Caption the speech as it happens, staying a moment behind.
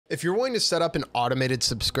If you're wanting to set up an automated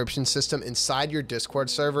subscription system inside your Discord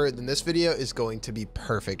server, then this video is going to be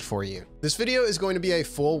perfect for you. This video is going to be a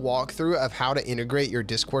full walkthrough of how to integrate your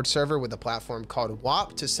Discord server with a platform called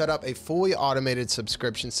Whop to set up a fully automated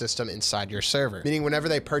subscription system inside your server. Meaning whenever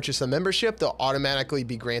they purchase a membership, they'll automatically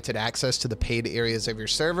be granted access to the paid areas of your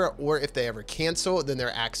server, or if they ever cancel, then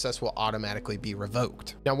their access will automatically be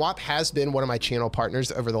revoked. Now, Whop has been one of my channel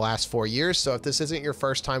partners over the last 4 years, so if this isn't your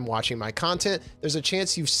first time watching my content, there's a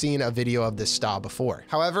chance you've seen a video of this style before.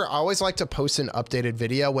 However, I always like to post an updated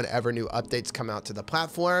video whenever new updates come out to the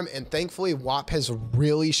platform, and thankfully Whop has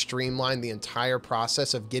really streamlined the entire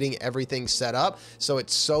process of getting everything set up, so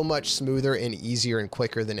it's so much smoother and easier and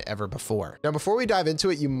quicker than ever before. Now, before we dive into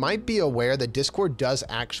it, you might be aware that Discord does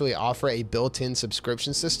actually offer a built-in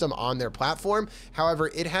subscription system on their platform. However,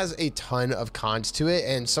 it has a ton of cons to it,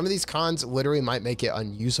 and some of these cons literally might make it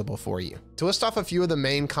unusable for you. To list off a few of the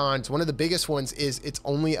main cons, one of the biggest ones is it's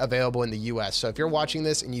only available in the US. So if you're watching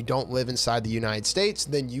this and you don't live inside the United States,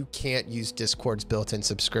 then you can't use Discord's built-in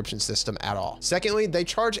subscription system at all. Secondly, they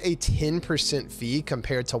charge a 10% fee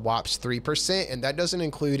compared to Whop's 3%, and that doesn't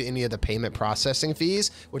include any of the payment processing fees,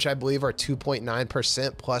 which I believe are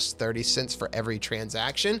 2.9% plus 30 cents for every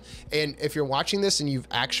transaction. And if you're watching this and you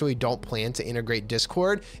actually don't plan to integrate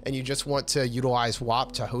Discord and you just want to utilize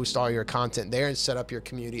Whop to host all your content there and set up your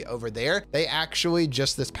community over there, they actually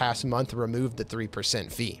just this past month removed the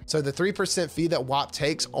 3% fee. So the 3% fee that Whop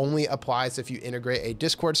takes only applies if you integrate a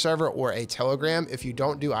Discord server or a Telegram. If you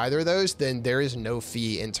don't do either of those, then there is no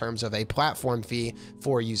fee in terms of a platform fee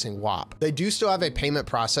for using Whop. They do still have a payment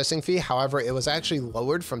processing fee. However, it was actually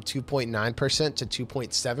lowered from 2.9% to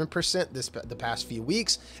 2.7% the past few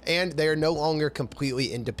weeks, and they are no longer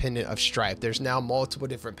completely independent of Stripe. There's now multiple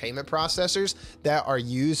different payment processors that are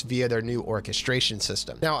used via their new orchestration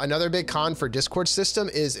system. Now, another big con for Discord system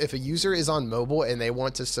is if a user is on mobile and they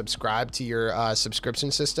want to subscribe to your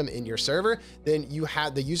subscription system in your server, then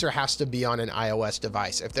the user has to be on an iOS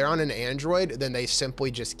device. If they're on an Android, then they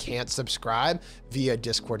simply just can't subscribe via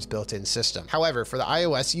Discord's built-in system. However, for the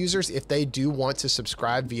iOS users, if they do want to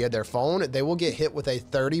subscribe via their phone, they will get hit with a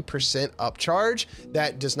 30% upcharge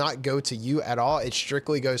that does not go to you at all. It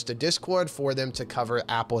strictly goes to Discord for them to cover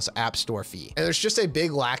Apple's App Store fee. And there's just a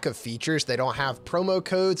big lack of features. They don't have promo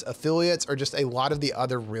codes, affiliates, or just a lot of the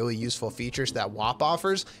other really useful features that Whop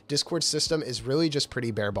offers. Discord system is really just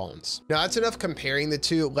pretty bare bones. Now, that's enough comparing the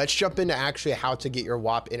two. Let's jump into actually how to get your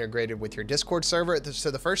Whop integrated with your Discord server.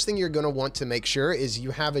 So the first thing you're going to want to make sure is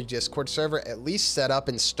you have a Discord server at least set up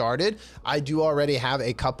and started. I do already have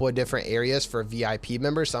a couple of different areas for VIP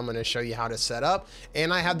members, so I'm going to show you how to set up,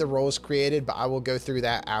 and I have the roles created, but I will go through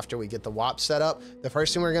that after we get the Whop set up. The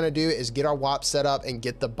first thing we're going to do is get our Whop set up and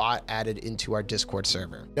get the bot added into our Discord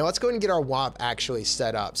server. Now let's go ahead and get our Whop actually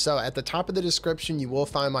set up. So at the top of the description, you will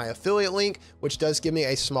find my affiliate link, which does give me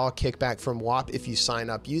a small kickback from Whop if you sign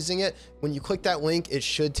up using it. When you click that link, it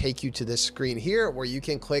should take you to this screen here where you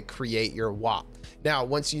can click create your Whop. Now,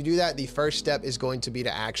 once you do that, the first step is going to be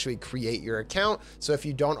to actually create your account. So if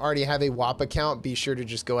you don't already have a Whop account, be sure to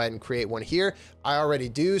just go ahead and create one here. I already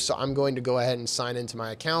do, so I'm going to go ahead and sign into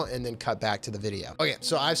my account and then cut back to the video. Okay,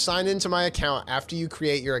 so I've signed into my account. After you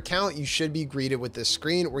create your account, you should be greeted with this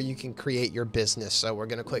screen where you can create your business. So we're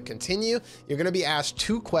gonna click continue. You're gonna be asked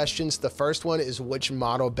 2 questions. The first one is which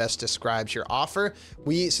model best describes your offer.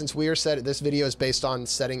 Since this video is based on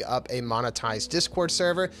setting up a monetized Discord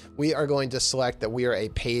server, we are going to select that we are a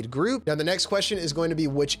paid group. Now, the next question is going to be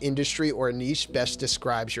which industry or niche best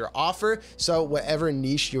describes your offer. So whatever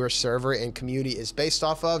niche your server and community is based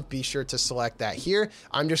off of, be sure to select that here.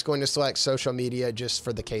 I'm just going to select social media just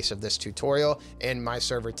for the case of this tutorial, and my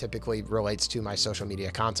server typically relates to my social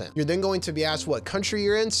media content. You're then going to be asked what country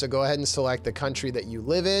you're in, so go ahead and select the country that you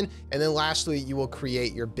live in, and then lastly, you will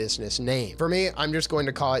create your business name. For me, I'm just going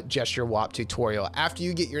to call it just your Whop tutorial. After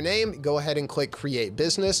you get your name, go ahead and click create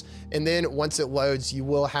business, and then once it loads, you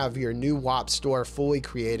will have your new Whop store fully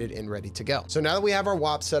created and ready to go. So now that we have our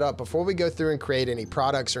Whop set up, before we go through and create any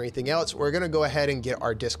products or anything else, we're gonna go ahead and get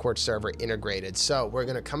our Discord server integrated. So we're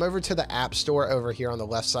gonna come over to the App Store over here on the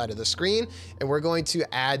left side of the screen, and we're going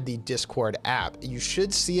to add the Discord app. You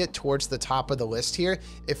should see it towards the top of the list here.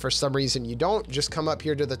 If for some reason you don't, just come up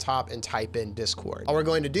here to the top and type in Discord. All we're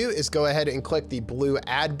going to do is go ahead and click the blue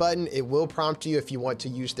add button. It will prompt you if you want to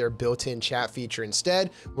use their built-in chat feature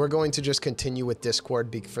instead. We're going to just continue with with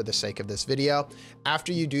Discord for the sake of this video.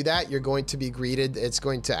 After you do that, you're going to be greeted. It's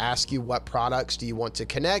going to ask you what products do you want to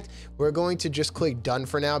connect. We're going to just click done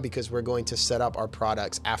for now because we're going to set up our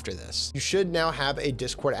products after this. You should now have a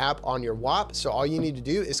Discord app on your Whop. So all you need to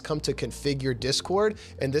do is come to configure Discord,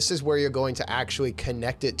 and this is where you're going to actually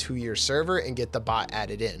connect it to your server and get the bot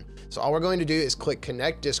added in. So all we're going to do is click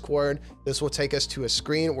connect Discord. This will take us to a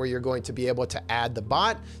screen where you're going to be able to add the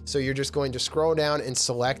bot. So you're just going to scroll down and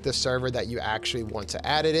select the server that you actually want to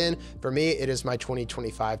add it in. For me, it is my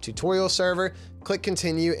 2025 tutorial server. Click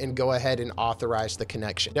continue and go ahead and authorize the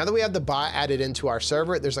connection. Now that we have the bot added into our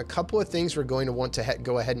server, there's a couple of things we're going to want to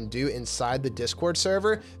go ahead and do inside the Discord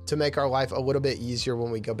server to make our life a little bit easier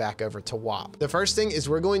when we go back over to Whop. The first thing is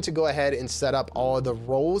we're going to go ahead and set up all of the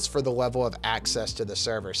roles for the level of access to the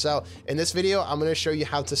server. So in this video, I'm going to show you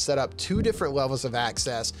how to set up 2 different levels of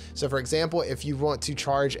access. So for example, if you want to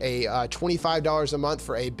charge a $25 a month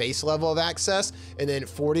for a base level of access and then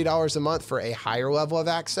 $40 a month for a higher level of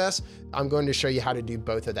access, I'm going to show you how to do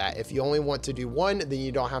both of that. If you only want to do one, then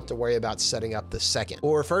you don't have to worry about setting up the second.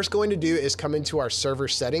 What we're first going to do is come into our server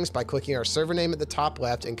settings by clicking our server name at the top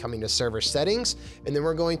left and coming to server settings. And then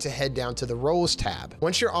we're going to head down to the roles tab.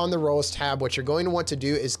 Once you're on the roles tab, what you're going to want to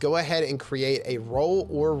do is go ahead and create a role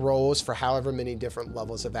or roles for however many different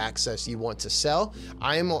levels of access you want to sell.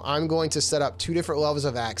 I'm going to set up 2 different levels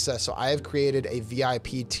of access. So I have created a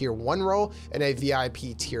VIP tier 1 role and a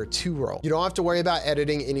VIP tier 2 role. You don't have to worry about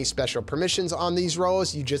editing any special permissions on these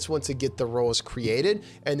roles. You just want to get the roles created,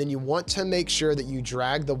 and then you want to make sure that you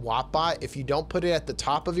drag the Whop bot. If you don't put it at the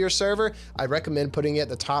top of your server, I recommend putting it at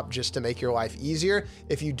the top just to make your life easier.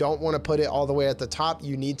 If you don't want to put it all the way at the top,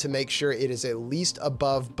 you need to make sure it is at least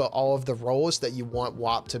above all of the roles that you want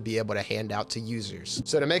Whop to be able to hand out to users.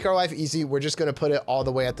 So to make our life easy, we're just going to put it all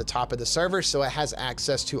the way at the top of the server so it has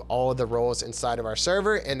access to all of the roles inside of our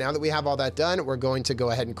server. And now that we have all that done, we're going to go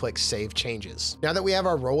ahead and click save changes. Now that we have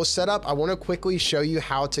our roles set up, I want to quickly show you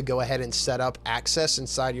how to go ahead and set up access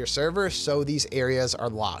inside your server so these areas are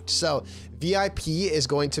locked. So VIP is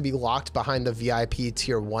going to be locked behind the VIP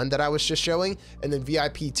tier 1 that I was just showing, and then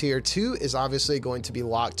VIP tier 2 is obviously going to be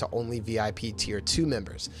locked to only VIP tier 2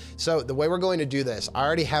 members. So the way we're going to do this, I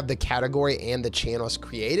already have the category and the channels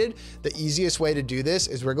created. The easiest way to do this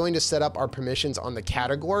is we're going to set up our permissions on the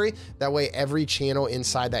category. That way every channel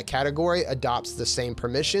inside that category adopts the same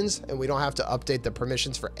permissions, and we don't have to update the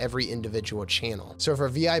permissions for every individual channel. So for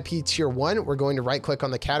VIP tier 1, we're going to right click on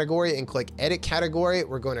the category and click edit category.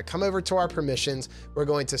 We're going to come over to our permissions. We're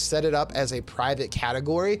going to set it up as a private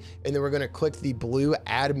category, and then we're going to click the blue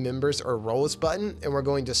add members or roles button, and we're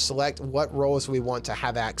going to select what roles we want to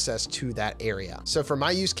have access to that area. So for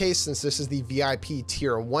my use case, since this is the VIP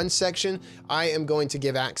tier 1 section, I am going to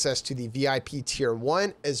give access to the VIP tier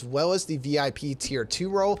 1 as well as the VIP tier 2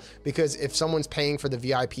 role, because if someone's paying for the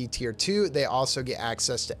VIP tier 2, they also get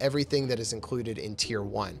access to everything that is included in tier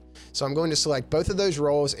 1. So I'm going to select both of those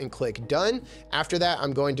roles and click done. After that,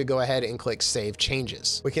 I'm going to go ahead and click save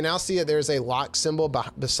changes. We can now see that there's a lock symbol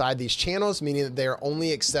beside these channels, meaning that they're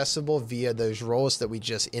only accessible via those roles that we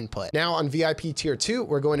just input. Now on VIP tier 2,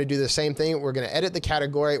 we're going to do the same thing. We're going to edit the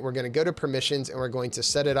category. We're going to go to permissions, and we're going to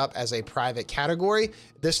set it up as a private category.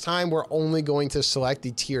 This time we're only going to select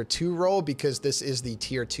the tier 2 role because this is the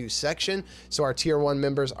tier 2 section. So our tier 1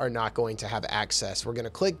 members are not going to have access. We're going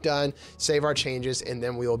to click done, save our changes, and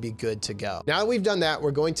then we will be good to go. Now that we've done that,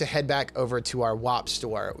 we're going to head back over to our Whop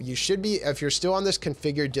store. You should be, if you're still on this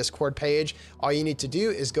configured Discord page, all you need to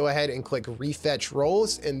do is go ahead and click refetch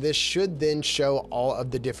roles, and this should then show all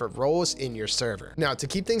of the different roles in your server. Now to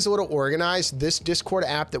keep things a little organized, this Discord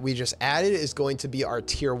app that we just added is going to be our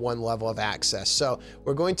tier 1 level of access. So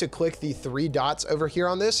we're going to click the 3 dots over here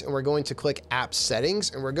on this, and we're going to click app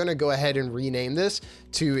settings, and we're going to go ahead and rename this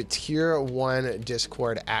to tier 1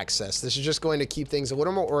 Discord access. This is just going to keep things a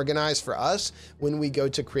little more organized for us when we go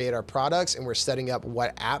to create our products and we're setting up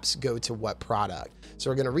what apps go to what product. So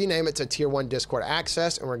we're going to rename it to tier 1 Discord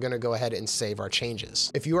access, and we're going to go ahead and save our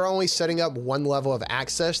changes. If you are only setting up 1 level of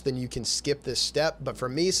access, then you can skip this step. But for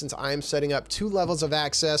me, since I am setting up 2 levels of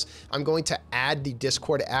access, I'm going to add the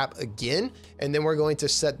Discord app again, and then we're going to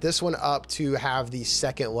set this one up to have the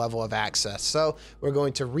 2nd level of access. So we're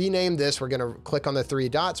going to rename this. We're going to click on the 3 three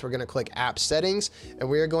dots, we're going to click app settings, and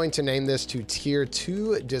we are going to name this to tier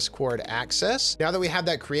 2 Discord access. Now that we have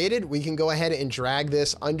that created, we can go ahead and drag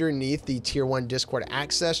this underneath the tier 1 Discord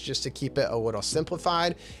access just to keep it a little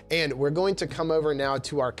simplified. And we're going to come over now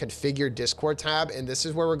to our configure Discord tab, and this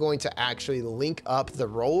is where we're going to actually link up the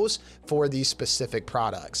roles for these specific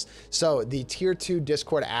products. So the tier 2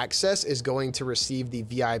 Discord access is going to receive the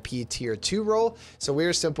VIP tier 2 role. So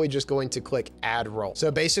we're simply just going to click add role. So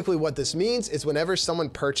basically what this means is whenever someone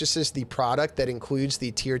purchases the product that includes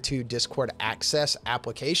the tier 2 Discord access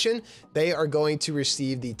application, they are going to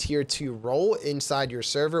receive the tier 2 role inside your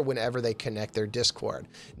server whenever they connect their Discord.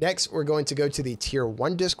 Next, we're going to go to the tier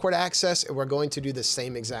 1 Discord access, and we're going to do the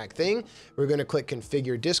same exact thing. We're going to click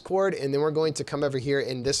configure Discord, and then we're going to come over here,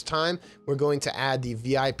 and this time we're going to add the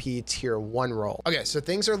VIP tier 1 role. Okay, so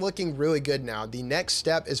things are looking really good now. The next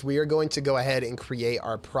step is we are going to go ahead and create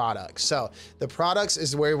our products. So the products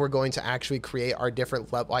is where we're going to actually create our different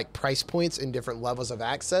price points and different levels of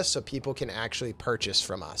access so people can actually purchase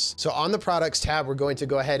from us. So on the products tab, we're going to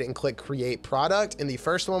go ahead and click create product. And the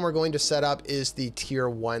first one we're going to set up is the tier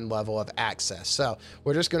 1 level of access. So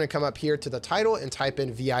we're just going to come up here to the title and type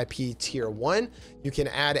in VIP tier 1. You can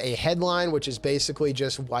add a headline, which is basically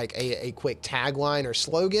just like a quick tagline or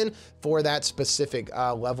slogan for that specific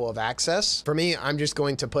level of access. For me, I'm just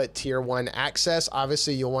going to put tier 1 access.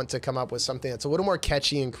 Obviously, you'll want to come up with something that's a little more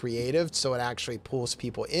catchy and creative so it actually pulls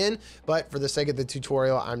people in. But for the sake of the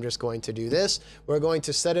tutorial, I'm just going to do this. We're going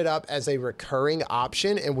to set it up as a recurring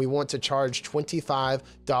option, and we want to charge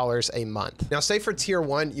 $25 a month. Now, say for tier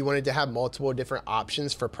 1, you wanted to have multiple different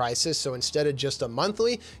options for prices. So instead of just a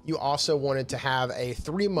monthly, you also wanted to have a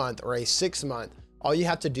 3-month or a 6-month. All you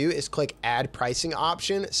have to do is click add pricing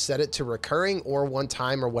option, set it to recurring or one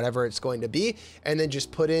time or whatever it's going to be, and then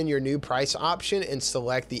just put in your new price option and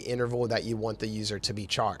select the interval that you want the user to be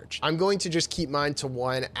charged. I'm going to just keep mine to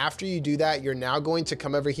 1. After you do that, you're now going to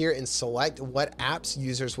come over here and select what apps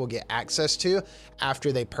users will get access to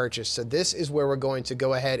after they purchase. So this is where we're going to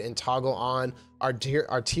go ahead and toggle on our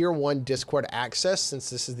tier 1 Discord access, since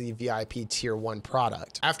this is the VIP tier 1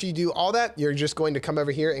 product. After you do all that, you're just going to come over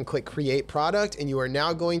here and click create product, and you are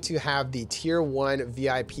now going to have the tier 1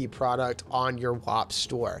 VIP product on your Whop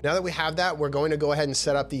store. Now that we have that, we're going to go ahead and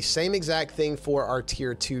set up the same exact thing for our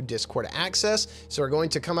tier 2 Discord access. So we're going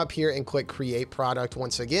to come up here and click create product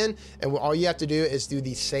once again, and all you have to do is do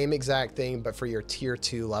the same exact thing but for your tier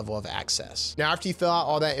 2 level of access. Now after you fill out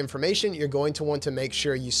all that information, you're going to want to make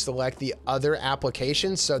sure you select the other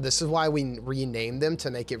applications. So this is why we rename them, to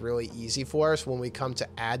make it really easy for us when we come to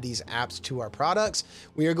add these apps to our products.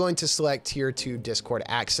 We are going to select tier 2 Discord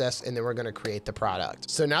access, and then we're going to create the product.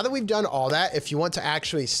 So now that we've done all that, if you want to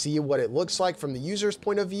actually see what it looks like from the user's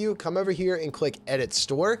point of view, come over here and click edit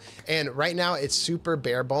store. And right now it's super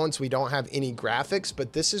bare bones. We don't have any graphics,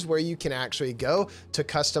 but this is where you can actually go to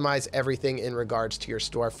customize everything in regards to your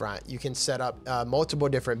storefront. You can set up multiple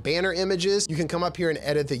different banner images. You can come up here and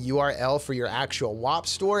edit the URL for your actual Whop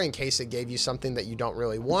store in case it gave you something that you don't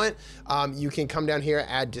really want. You can come down here,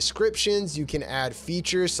 add descriptions. You can add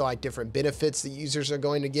features, so like different benefits that users are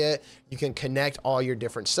going to get. You can connect all your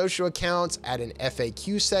different social accounts, add an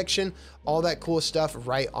FAQ section, all that cool stuff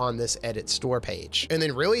right on this edit store page. And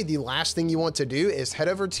then really the last thing you want to do is head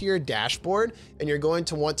over to your dashboard, and you're going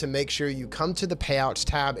to want to make sure you come to the payouts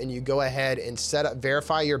tab and you go ahead and set up,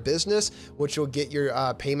 verify your business, which will get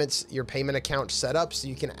your payment account set up so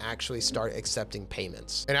you can actually start accepting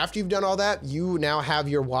payments. And after you've done all that, you now have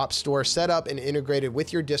your Whop store set up and integrated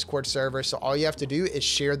with your Discord server. So all you have to do is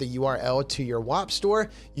share the URL to your Whop store.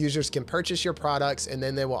 Users can purchase your products, and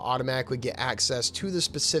then they will automatically get access to the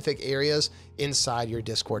specific areas inside your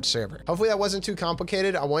Discord server. Hopefully that wasn't too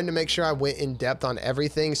complicated. I wanted to make sure I went in depth on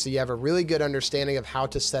everything so you have a really good understanding of how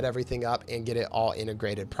to set everything up and get it all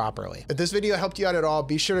integrated properly. If this video helped you out at all,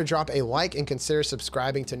 be sure to drop a like and consider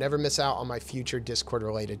subscribing to never miss out on my future Discord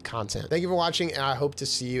related content. Thank you for watching, and I hope to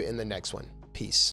see you in the next one. Peace.